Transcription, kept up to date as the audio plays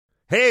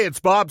Hey, it's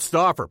Bob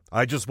Stauffer.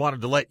 I just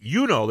wanted to let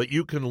you know that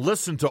you can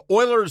listen to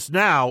Oilers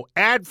Now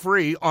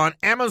ad-free on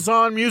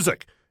Amazon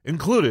Music,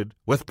 included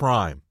with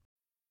Prime.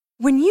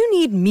 When you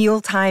need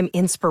mealtime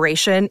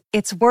inspiration,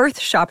 it's worth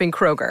shopping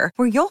Kroger,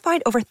 where you'll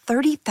find over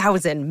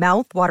 30,000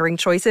 mouth-watering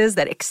choices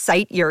that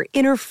excite your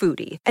inner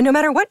foodie. And no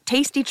matter what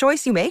tasty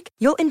choice you make,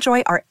 you'll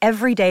enjoy our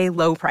everyday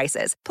low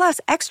prices, plus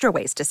extra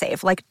ways to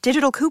save, like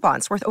digital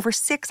coupons worth over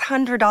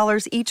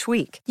 $600 each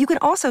week. You can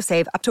also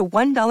save up to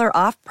 $1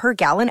 off per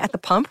gallon at the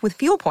pump with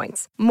fuel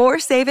points. More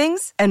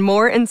savings and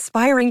more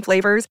inspiring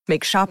flavors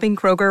make shopping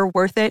Kroger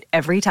worth it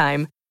every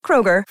time.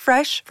 Kroger,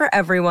 fresh for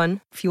everyone.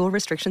 Fuel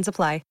restrictions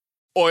apply.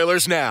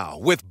 Oilers Now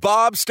with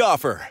Bob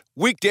Stauffer.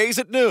 Weekdays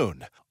at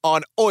noon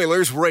on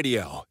Oilers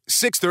Radio,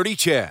 630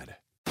 CHED.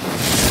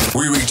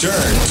 We return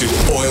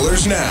to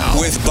Oilers Now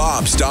with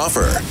Bob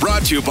Stauffer.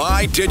 Brought to you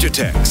by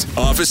Digitex.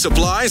 Office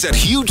supplies at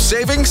huge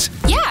savings?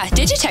 Yeah,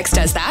 Digitex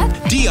does that.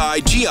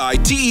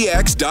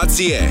 Digitex.ca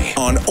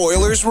on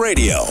Oilers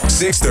Radio,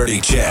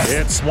 630 CHED.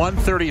 It's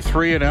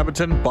 1:33 in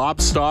Edmonton.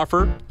 Bob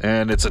Stauffer,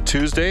 and it's a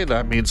Tuesday.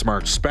 That means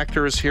Mark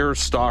Spector is here.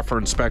 Stauffer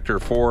and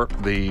Spector for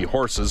the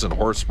horses and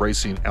Horse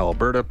Racing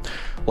Alberta.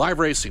 Live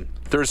racing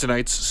Thursday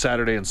nights,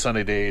 Saturday and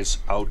Sunday days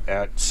out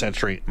at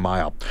Century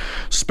Mile.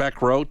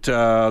 Spec wrote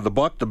the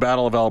book, The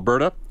Battle of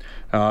Alberta.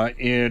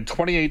 In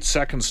 28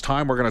 seconds'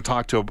 time, we're going to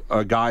talk to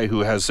a guy who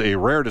has a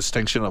rare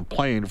distinction of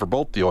playing for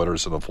both the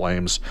Oilers and the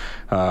Flames,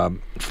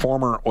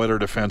 former Oiler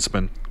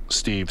defenseman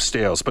Steve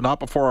Staios. But not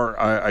before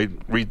I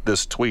read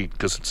this tweet,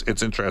 because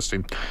it's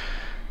interesting.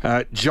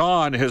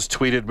 John has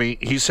tweeted me.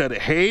 He said,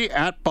 "Hey,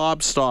 at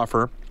Bob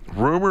Stauffer,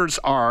 rumors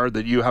are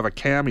that you have a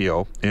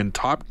cameo in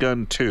Top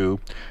Gun 2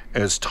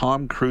 as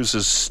Tom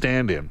Cruise's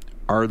stand-in.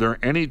 Are there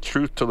any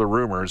truth to the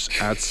rumors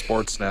at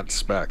Sportsnet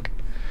Spec?"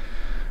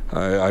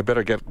 I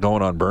better get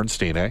going on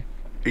Bernstein, eh?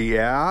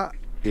 Yeah.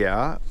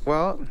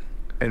 Well,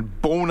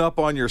 and bone up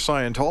on your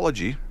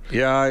Scientology.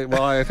 Yeah,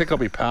 I think I'll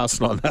be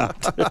passing on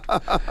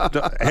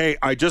that. Hey,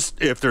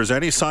 if there's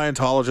any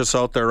Scientologists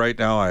out there right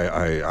now,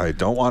 I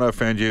don't want to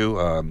offend you.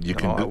 I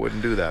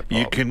wouldn't do that.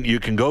 Bob. You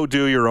can go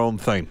do your own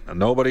thing.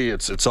 Nobody,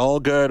 it's all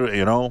good.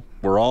 You know,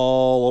 we're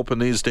all open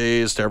these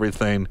days to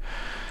everything.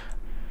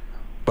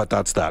 But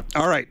that's that.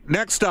 All right,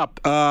 next up,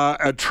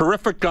 a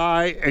terrific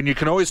guy, and you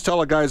can always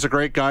tell a guy's a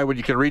great guy when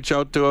you can reach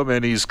out to him,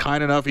 and he's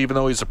kind enough, even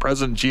though he's the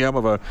president GM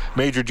of a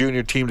major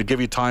junior team, to give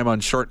you time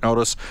on short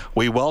notice.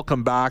 We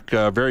welcome back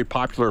a very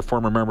popular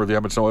former member of the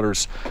Edmonton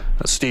Oilers,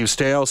 Steve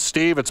Staios.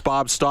 Steve, it's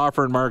Bob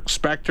Stauffer and Mark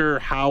Spector.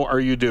 How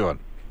are you doing?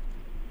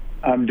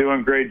 I'm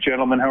doing great,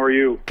 gentlemen. How are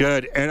you?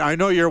 Good. And I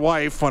know your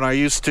wife, when I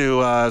used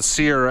to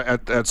see her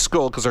at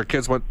school, because our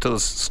kids went to the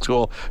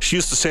school, she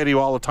used to say to you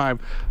all the time,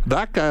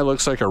 "That guy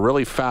looks like a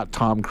really fat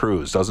Tom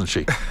Cruise, doesn't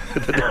she?"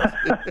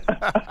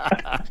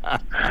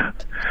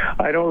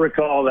 I don't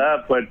recall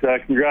that, but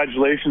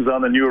congratulations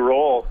on the new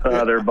role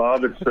there,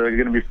 Bob. It's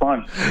going to be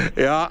fun.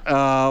 Yeah,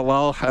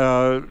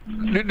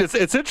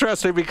 it's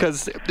interesting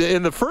because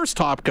in the first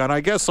Top Gun,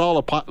 I guess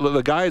all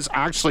the guys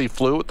actually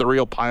flew with the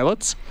real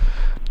pilots.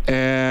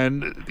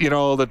 And, you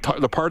know, the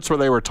parts where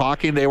they were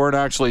talking, they weren't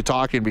actually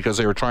talking because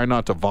they were trying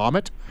not to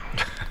vomit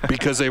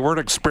because they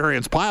weren't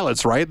experienced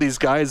pilots, right? These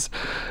guys.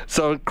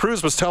 So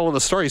Cruise was telling the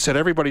story. He said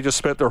everybody just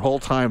spent their whole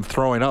time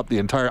throwing up the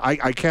entire.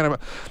 I can't.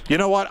 You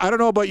know what? I don't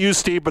know about you,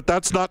 Steve, but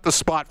that's not the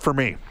spot for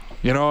me.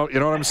 You know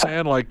what I'm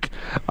saying? Like,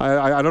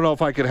 I don't know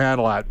if I could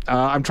handle that.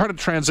 I'm trying to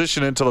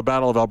transition into the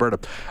Battle of Alberta.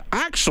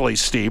 Actually,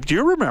 Steve, do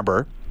you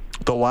remember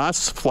the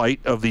last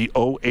flight of the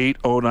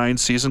 08-09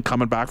 season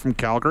coming back from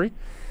Calgary?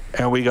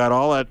 And we got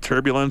all that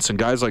turbulence, and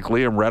guys like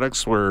Liam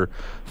Reddox were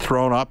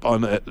thrown up on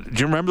the. Do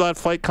you remember that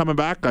flight coming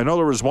back? I know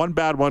there was one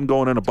bad one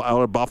going out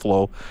of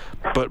Buffalo,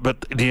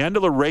 but the end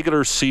of the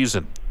regular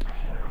season,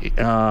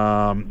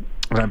 and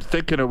I'm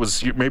thinking it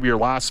was maybe your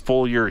last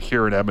full year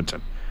here in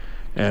Edmonton,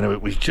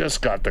 and we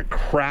just got the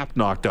crap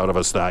knocked out of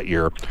us that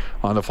year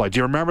on the flight. Do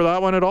you remember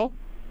that one at all?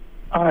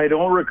 I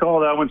don't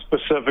recall that one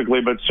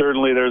specifically, but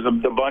certainly there's a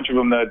bunch of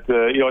them that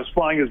as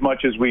flying as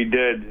much as we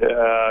did.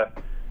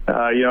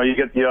 You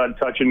get the odd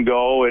touch and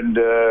go, and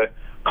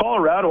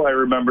Colorado, I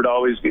remembered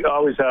always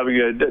having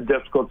a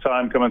difficult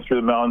time coming through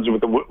the mountains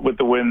with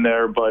the wind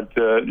there. But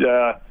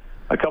a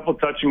couple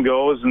touch and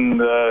goes,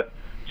 and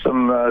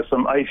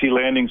some icy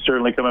landings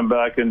certainly coming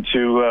back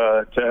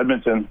to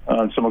Edmonton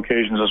on some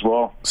occasions as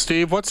well.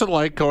 Steve, what's it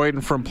like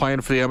going from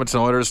playing for the Edmonton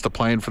Oilers to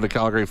playing for the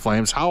Calgary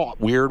Flames? How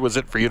weird was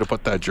it for you to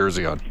put that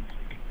jersey on?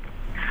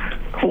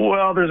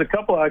 Well, there's a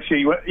couple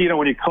actually. You know,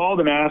 when you called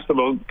and asked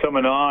about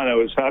coming on, I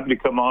was happy to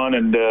come on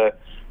and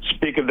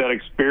speak of that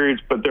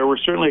experience. But there were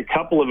certainly a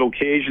couple of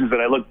occasions that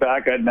I look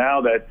back at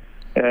now that,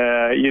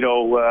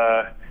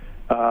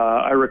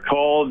 I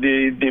recall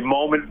the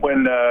moment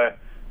when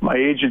my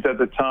agent at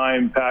the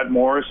time, Pat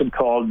Morris, had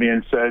called me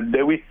and said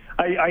that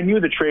I knew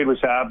the trade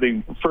was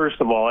happening. First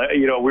of all,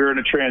 we were in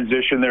a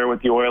transition there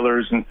with the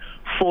Oilers and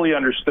fully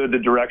understood the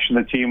direction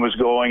the team was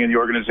going and the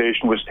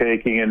organization was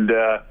taking. And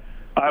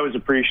I was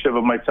appreciative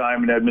of my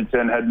time in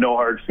Edmonton, had no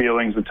hard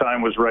feelings. The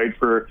time was right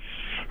for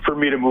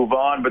me to move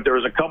on. But there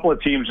was a couple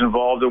of teams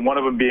involved, and one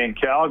of them being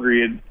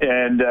Calgary.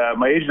 And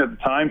my agent at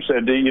the time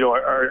said,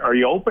 are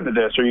you open to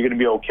this? Are you going to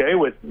be okay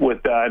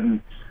with that?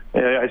 And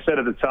I said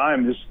at the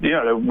time,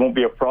 that won't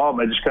be a problem.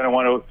 I just kind of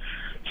want to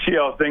see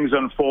how things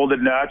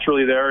unfolded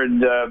naturally there,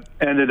 and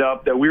ended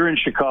up that we were in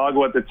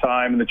Chicago at the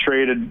time, and the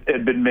trade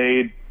had been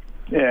made.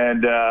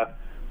 And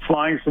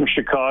flying from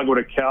Chicago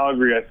to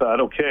Calgary, I thought,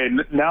 okay,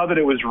 now that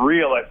it was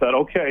real, I thought,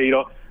 okay,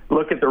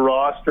 look at the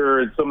roster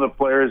and some of the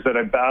players that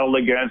I battled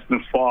against and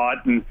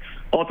fought and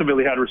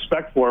ultimately had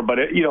respect for. But,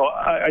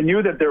 I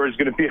knew that there was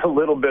going to be a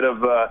little bit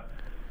of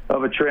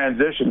a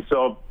transition.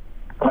 So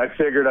I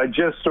figured I'd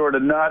just sort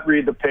of not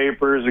read the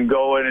papers and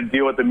go in and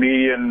deal with the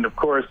media. And, of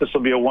course, this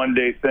will be a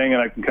one-day thing,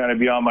 and I can kind of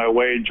be on my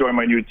way, enjoy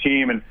my new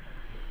team, and,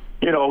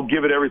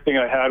 give it everything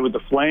I had with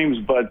the Flames.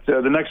 But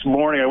the next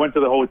morning, I went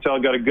to the hotel,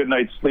 got a good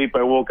night's sleep.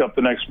 I woke up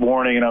the next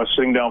morning, and I was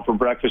sitting down for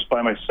breakfast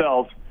by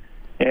myself.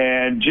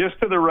 And just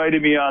to the right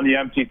of me on the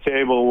empty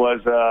table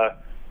was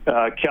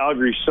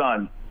Calgary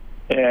Sun.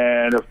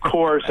 And, of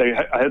course,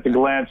 I had to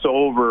glance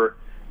over,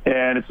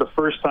 and it's the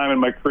first time in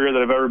my career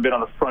that I've ever been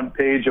on the front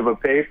page of a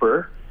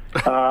paper.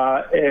 So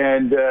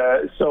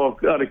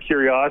out of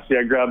curiosity,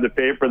 I grabbed the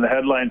paper, and the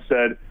headline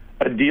said,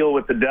 "A deal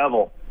with the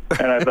devil."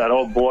 And I thought,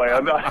 oh, boy,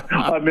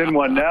 I'm in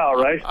one now,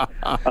 right?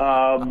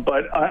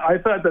 But I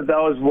thought that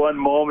was one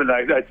moment.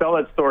 I tell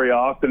that story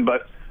often,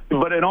 but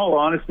in all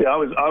honesty, I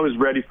was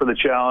ready for the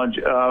challenge.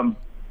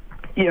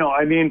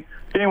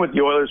 Being with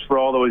the Oilers for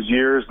all those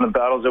years and the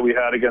battles that we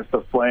had against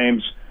the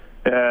Flames,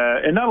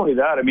 and not only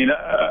that,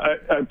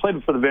 I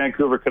played for the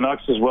Vancouver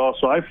Canucks as well,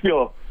 so I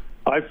feel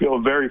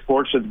very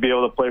fortunate to be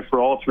able to play for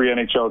all three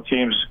NHL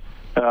teams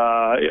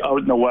out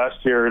in the West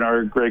here in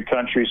our great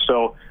country.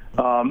 So,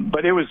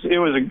 but it was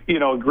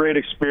a great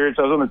experience.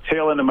 I was on the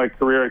tail end of my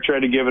career. I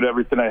tried to give it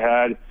everything I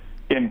had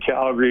in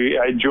Calgary.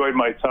 I enjoyed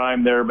my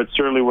time there, but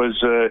certainly was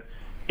I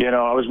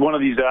was one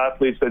of these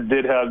athletes that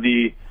did have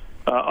the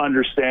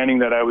understanding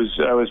that I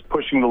was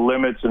pushing the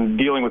limits and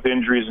dealing with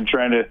injuries and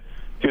trying to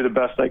do the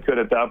best I could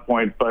at that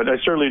point. But I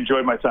certainly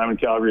enjoyed my time in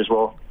Calgary as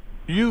well.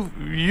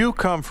 You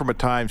come from a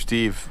time,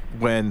 Steve,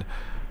 when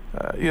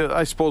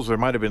I suppose there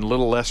might have been a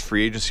little less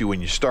free agency when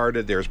you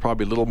started. There's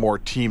probably a little more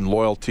team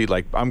loyalty.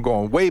 Like, I'm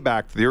going way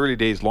back to the early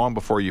days, long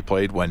before you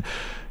played, when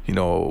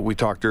we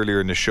talked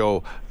earlier in the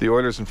show, the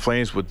Oilers and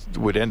Flames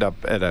would end up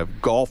at a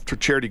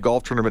charity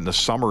golf tournament in the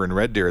summer in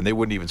Red Deer, and they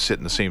wouldn't even sit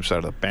in the same side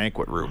of the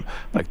banquet room.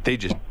 Like, they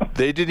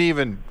didn't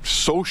even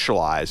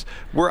socialize.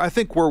 I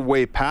think we're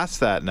way past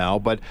that now,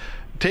 but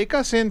take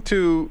us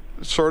into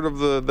sort of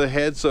the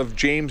heads of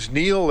James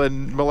Neal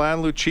and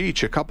Milan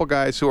Lucic, a couple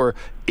guys who are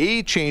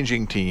A,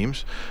 changing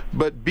teams,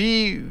 but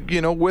B,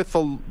 with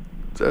a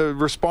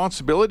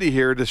responsibility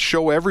here to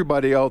show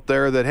everybody out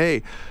there that,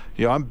 hey,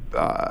 I'm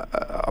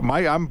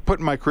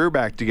putting my career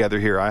back together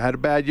here. I had a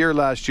bad year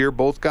last year,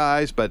 both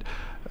guys, but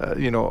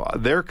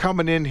they're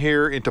coming in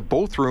here into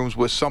both rooms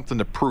with something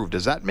to prove.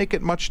 Does that make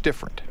it much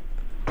different?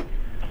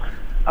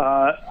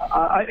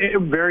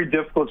 Very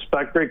difficult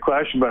spec. Great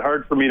question, but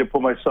hard for me to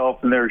put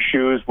myself in their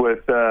shoes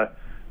with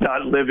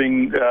not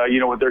living,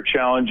 with their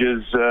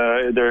challenges,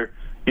 that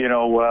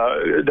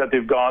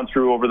they've gone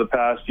through over the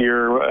past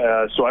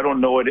year. So I don't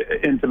know it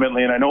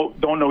intimately, and I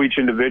don't know each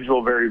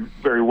individual very,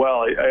 very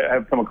well. I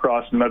have come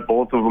across and met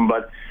both of them,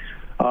 but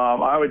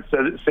I would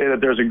say that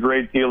there's a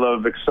great deal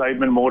of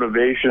excitement,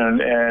 motivation,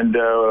 and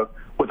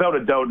without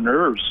a doubt,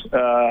 nerves.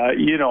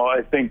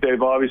 I think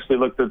they've obviously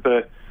looked at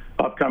the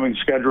upcoming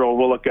schedule.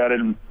 We'll look at it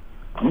and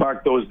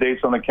mark those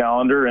dates on the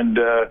calendar, and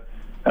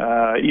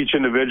each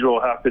individual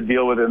will have to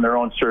deal with it in their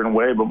own certain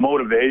way. But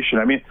motivation,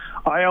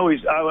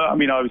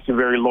 obviously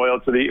very loyal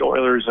to the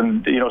Oilers,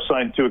 and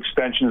signed 2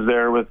 extensions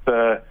there with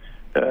the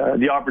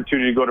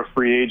opportunity to go to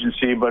free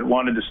agency, but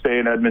wanted to stay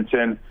in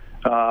Edmonton.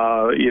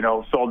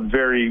 Felt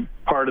very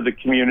part of the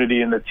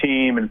community and the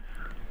team and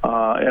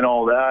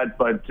all that.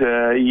 But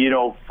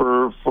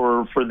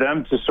for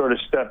them to sort of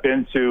step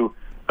into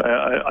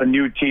a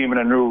new team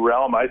and a new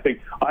realm, I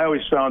think I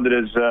always found it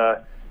as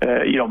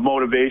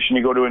motivation.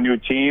 You go to a new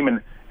team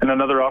and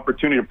another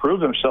opportunity to prove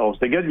themselves.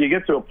 You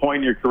get to a point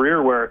in your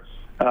career where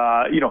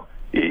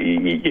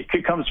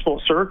it comes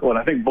full circle, and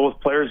I think both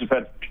players have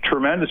had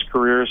tremendous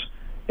careers,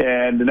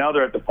 and now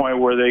they're at the point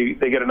where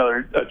they get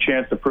a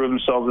chance to prove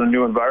themselves in a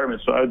new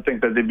environment. So I would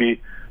think that they'd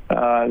be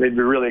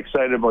really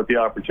excited about the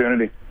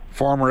opportunity.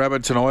 Former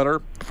Edmonton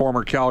Oiler,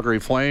 former Calgary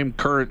Flame,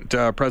 current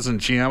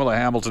president GM of the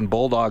Hamilton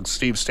Bulldogs,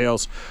 Steve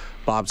Staios,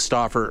 Bob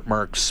Stauffer,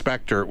 Mark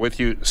Spector with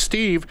you.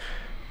 Steve,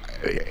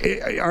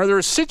 are there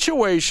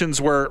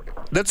situations where,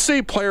 let's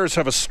say players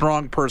have a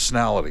strong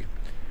personality,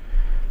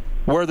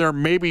 where they're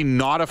maybe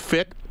not a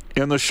fit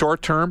in the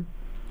short term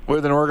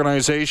with an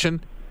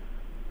organization,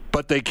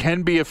 but they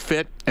can be a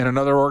fit in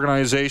another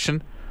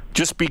organization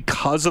just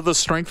because of the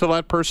strength of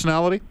that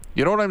personality?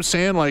 You know what I'm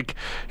saying? Like,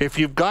 if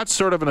you've got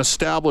sort of an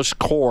established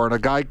core and a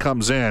guy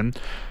comes in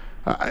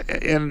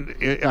and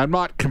I'm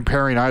not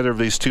comparing either of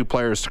these two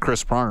players to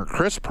Chris Pronger.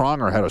 Chris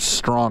Pronger had a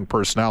strong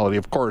personality.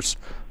 Of course,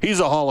 he's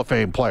a Hall of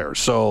Fame player,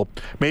 so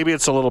maybe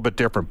it's a little bit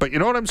different. But you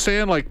know what I'm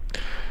saying? Like,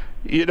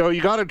 you know,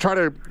 you got to try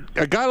to,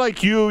 a guy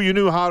like you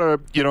knew how to,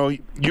 you know,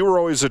 you were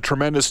always a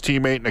tremendous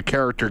teammate and a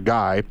character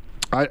guy.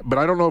 But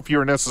I don't know if you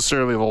were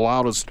necessarily the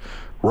loudest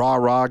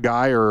rah-rah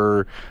guy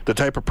or the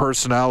type of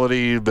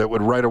personality that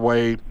would right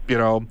away, you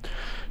know,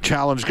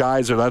 challenge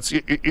guys. Or that's,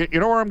 you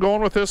know where I'm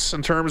going with this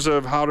in terms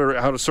of how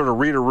to sort of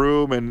read a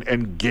room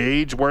and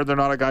gauge whether or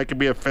not a guy can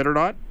be a fit or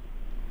not?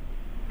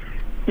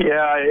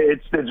 Yeah,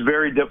 it's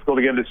very difficult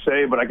again to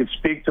say, but I could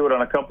speak to it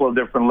on a couple of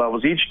different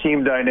levels. Each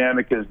team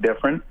dynamic is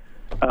different.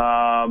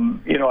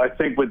 You know, I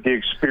think with the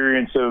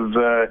experience of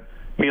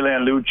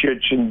Milan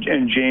Lucic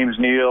and James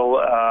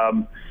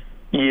Neal,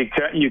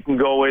 you can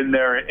go in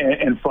there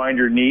and find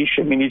your niche.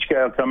 I mean, each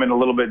guy will come in a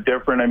little bit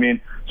different. I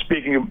mean,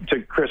 speaking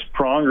to Chris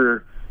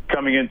Pronger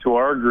coming into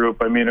our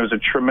group, I mean, it was a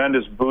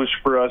tremendous boost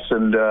for us,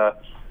 and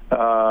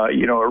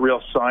you know, a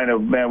real sign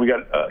of, man, we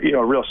got you know,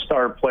 a real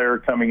star player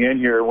coming in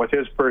here with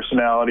his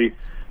personality.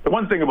 The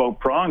one thing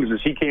about Prongs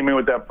is he came in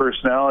with that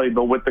personality,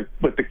 but with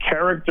the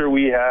character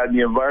we had and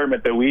the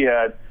environment that we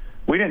had,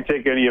 we didn't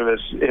take any of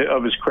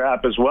his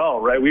crap as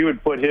well, right? We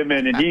would put him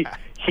in, and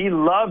he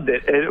loved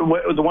it.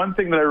 The one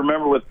thing that I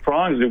remember with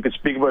Prongs, we could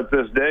speak about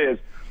this day, is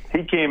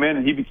he came in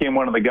and he became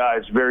one of the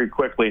guys very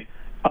quickly.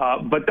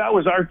 But that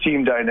was our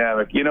team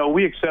dynamic. You know,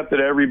 we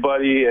accepted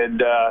everybody,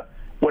 and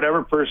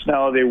whatever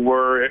personality they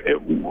were,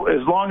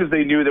 as long as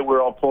they knew that we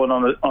were all pulling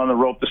on the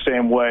rope the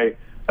same way.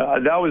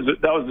 That was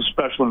a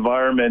special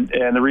environment,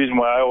 and the reason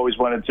why I always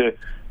wanted to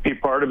be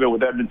part of it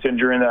with Edmonton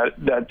during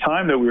that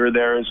time that we were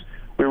there is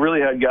we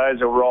really had guys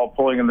that were all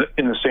pulling in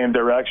the same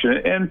direction.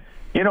 And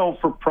you know,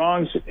 for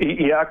Prongs,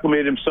 he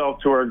acclimated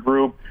himself to our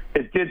group.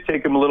 It did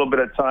take him a little bit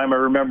of time. I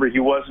remember he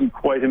wasn't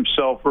quite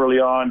himself early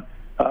on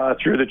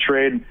through the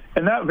trade,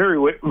 and that very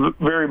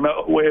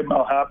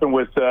well happened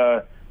with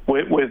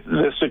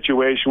this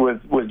situation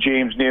with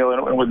James Neal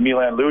and with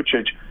Milan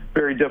Lucic.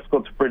 Very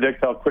difficult to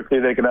predict how quickly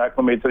they can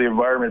acclimate to the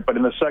environment. But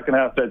in the second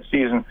half of that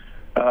season,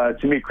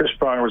 to me, Chris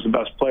Pronger was the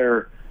best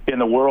player in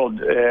the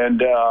world,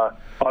 and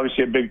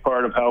obviously a big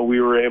part of how we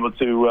were able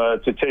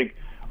to take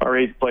our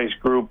eighth place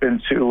group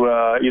into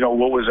you know,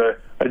 what was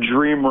a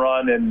dream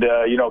run, and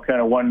you know, kind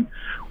of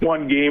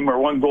one game or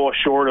one goal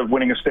short of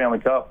winning a Stanley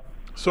Cup.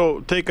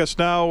 So take us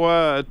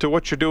now to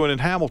what you're doing in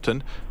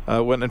Hamilton.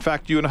 When in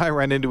fact you and I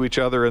ran into each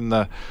other in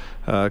the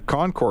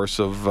concourse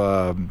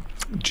of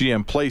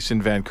GM Place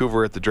in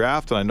Vancouver at the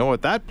draft, and I know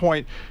at that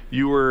point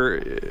you were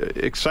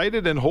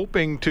excited and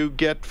hoping to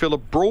get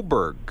Philip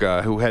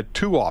Broberg, who had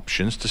two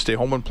options: to stay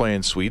home and play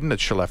in Sweden at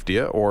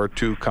Skellefteå, or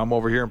to come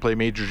over here and play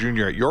Major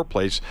Junior at your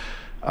place.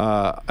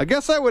 I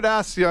guess I would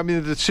ask you, I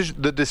mean,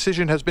 the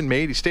decision has been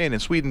made. He's staying in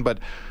Sweden, but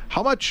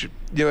how much,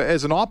 you know,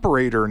 as an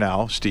operator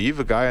now, Steve,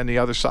 a guy on the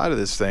other side of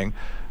this thing,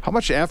 how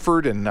much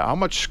effort and how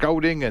much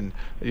scouting and,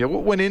 you know,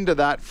 what went into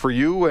that for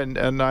you?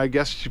 And I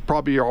guess you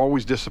probably are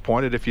always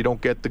disappointed if you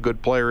don't get the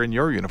good player in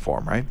your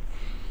uniform, right?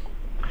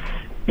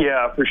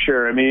 Yeah, for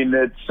sure. I mean,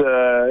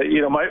 it's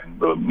you know,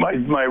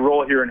 my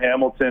role here in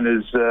Hamilton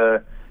is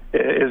a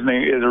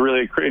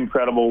really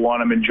incredible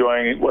one. I'm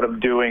enjoying what I'm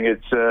doing.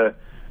 It's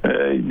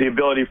the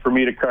ability for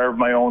me to carve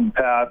my own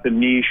path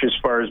and niche as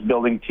far as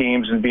building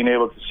teams and being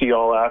able to see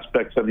all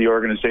aspects of the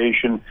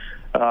organization,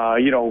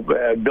 you know,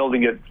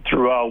 building it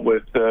throughout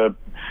with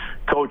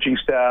coaching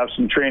staffs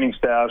and training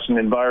staffs and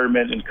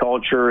environment and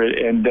culture,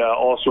 and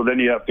also then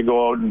you have to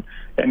go out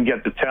and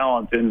get the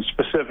talent. And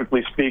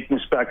specifically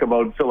speaking, Spec,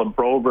 about Philip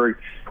Broberg,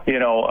 you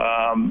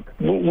know,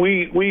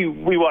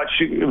 we watch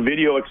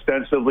video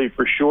extensively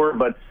for sure,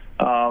 but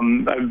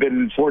I've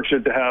been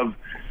fortunate to have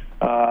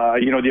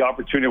you know, the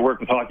opportunity to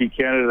work with Hockey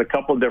Canada at a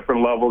couple of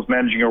different levels,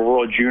 managing a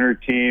World Junior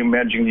team,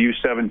 managing the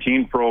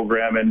U17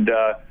 program, and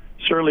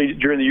certainly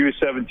during the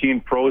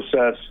U17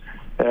 process,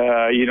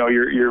 you know,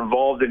 you're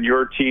involved in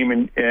your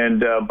team, and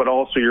but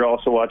also you're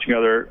also watching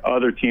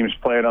other teams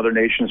play and other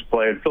nations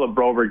play. And Philip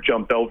Broberg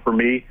jumped out for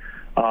me,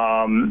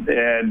 and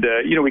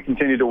you know, we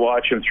continue to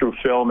watch him through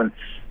film. And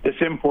this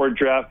import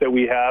draft that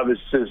we have is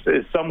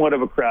somewhat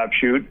of a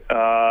crapshoot.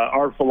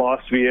 Our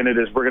philosophy in it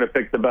is we're going to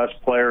pick the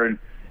best player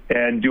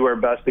and do our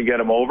best to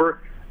get him over,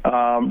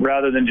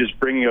 rather than just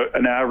bringing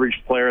an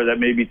average player that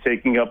may be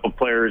taking up a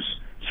player's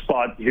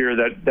spot here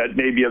that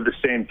may be of the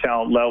same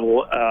talent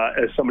level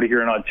as somebody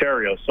here in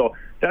Ontario. So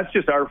that's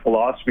just our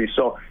philosophy.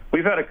 So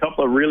we've had a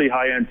couple of really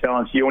high-end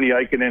talents. Joni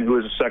Ikonen, who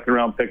was a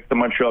second-round pick, the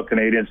Montreal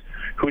Canadiens,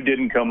 who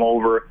didn't come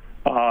over,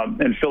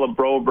 and Philip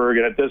Broberg.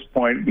 And at this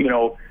point, you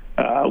know,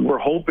 we're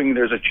hoping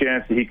there's a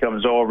chance that he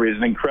comes over. He's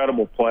an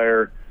incredible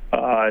player.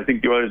 I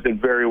think the Oilers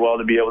did very well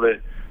to be able to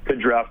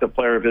draft a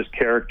player of his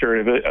character,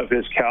 of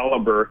his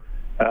caliber.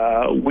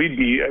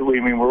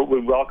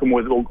 We welcome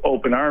with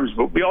open arms,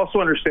 but we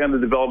also understand the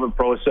development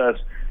process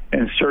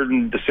and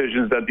certain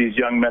decisions that these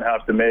young men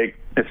have to make.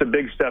 It's a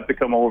big step to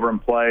come over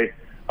and play,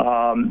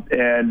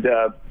 and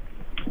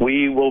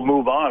we will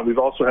move on. We've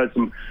also had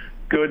some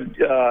good,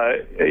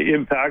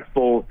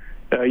 impactful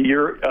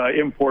your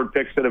import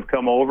picks that have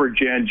come over.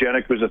 Jan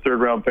Jenik, who's a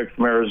third-round pick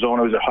from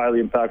Arizona, who's a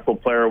highly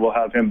impactful player. We'll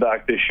have him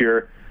back this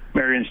year.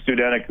 Marian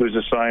Studenik, who's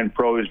a signed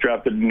pro, who's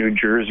drafted in New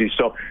Jersey.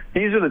 So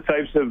these are the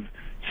types of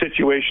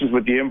situations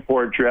with the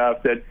import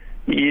draft that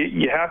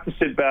you have to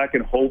sit back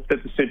and hope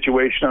that the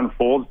situation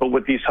unfolds. But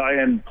with these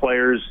high-end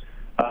players,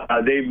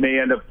 they may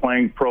end up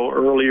playing pro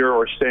earlier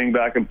or staying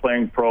back and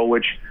playing pro,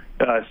 which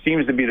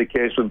seems to be the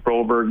case with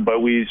Broberg.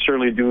 But we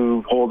certainly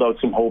do hold out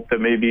some hope that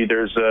maybe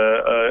there's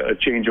a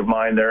change of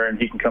mind there and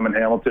he can come in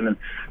Hamilton and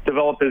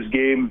develop his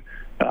game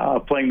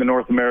playing the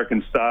North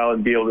American style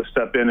and be able to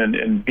step in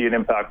and be an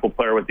impactful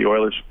player with the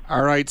Oilers.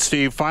 All right,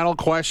 Steve, final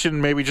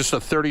question, maybe just a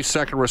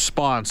 30-second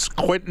response.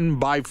 Quinton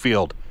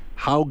Byfield,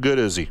 how good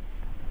is he?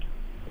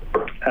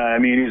 I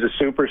mean, he's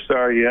a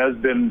superstar. He has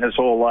been his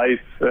whole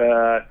life.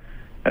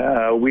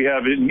 We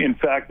have, in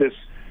fact,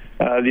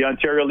 the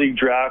Ontario League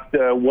draft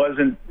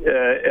wasn't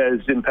as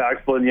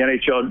impactful in the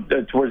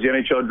NHL towards the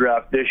NHL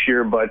draft this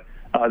year, but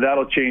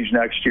that'll change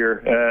next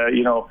year.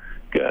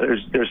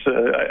 There's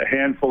a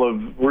handful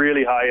of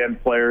really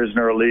high-end players in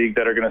our league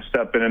that are going to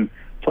step in and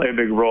play a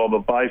big role,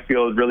 but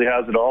Byfield really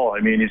has it all. I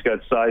mean, he's got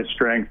size,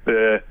 strength,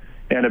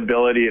 and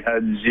ability. It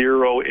had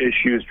zero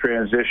issues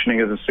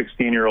transitioning as a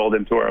 16-year-old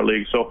into our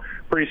league. So,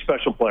 pretty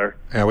special player.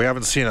 Yeah, we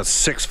haven't seen a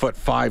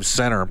 6'5"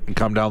 center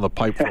come down the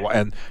pipe for a while,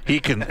 and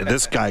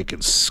this guy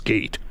can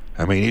skate.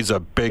 I mean, he's a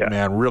big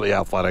man, really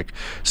athletic.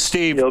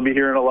 Steve, you'll be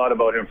hearing a lot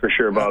about him for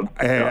sure, Bob.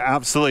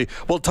 Absolutely.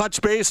 We'll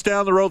touch base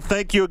down the road.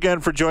 Thank you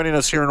again for joining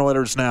us here in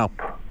Oilers Now.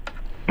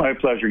 My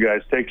pleasure,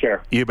 guys. Take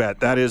care. You bet.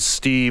 That is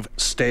Steve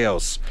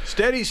Staios.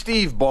 Steady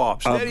Steve,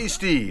 Bob. Steady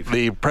Steve.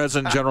 The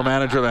present general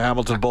manager of the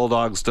Hamilton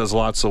Bulldogs, does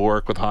lots of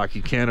work with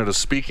Hockey Canada.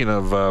 Speaking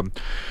of,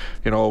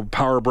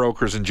 power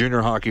brokers in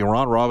junior hockey,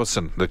 Ron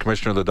Robison, the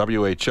commissioner of the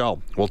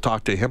WHL, we'll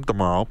talk to him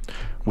tomorrow.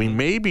 We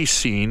may be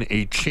seeing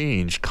a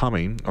change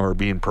coming or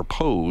being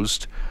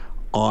proposed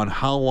on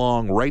how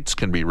long rights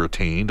can be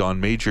retained on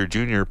major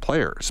junior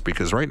players,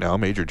 because right now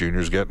major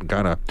juniors getting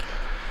kind of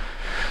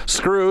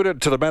screwed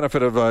to the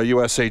benefit of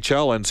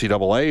USHL,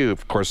 NCAA.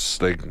 Of course,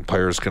 the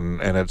players can,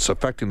 and it's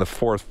affecting the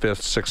 4th, 5th,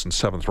 6th, and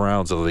 7th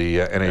rounds of the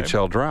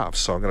NHL draft.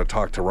 So I'm going to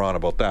talk to Ron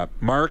about that.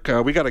 Mark,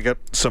 we got to get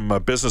some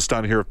business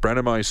done here with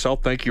Brendan and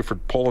myself. Thank you for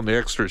pulling the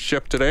extra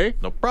shift today.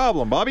 No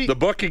problem, Bobby. The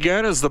book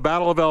again is The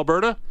Battle of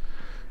Alberta.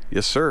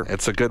 Yes, sir.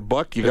 It's a good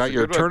book. You got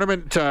your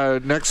tournament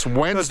next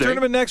Wednesday.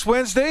 Tournament next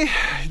Wednesday,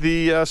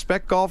 the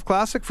Spec Golf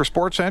Classic for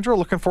Sports Central.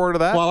 Looking forward to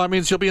that. Well, that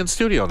means you'll be in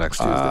studio next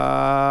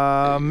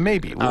Tuesday.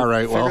 Maybe. All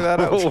right. Figure that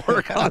out. We'll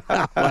work on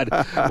that one.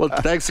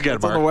 Well, thanks again,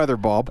 It's Mark. on the weather,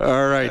 Bob.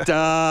 All right.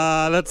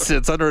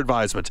 It's under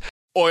advisement.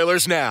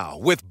 Oilers Now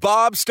with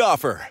Bob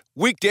Stauffer.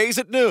 Weekdays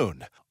at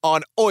noon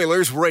on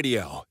Oilers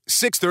Radio,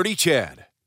 630 CHED.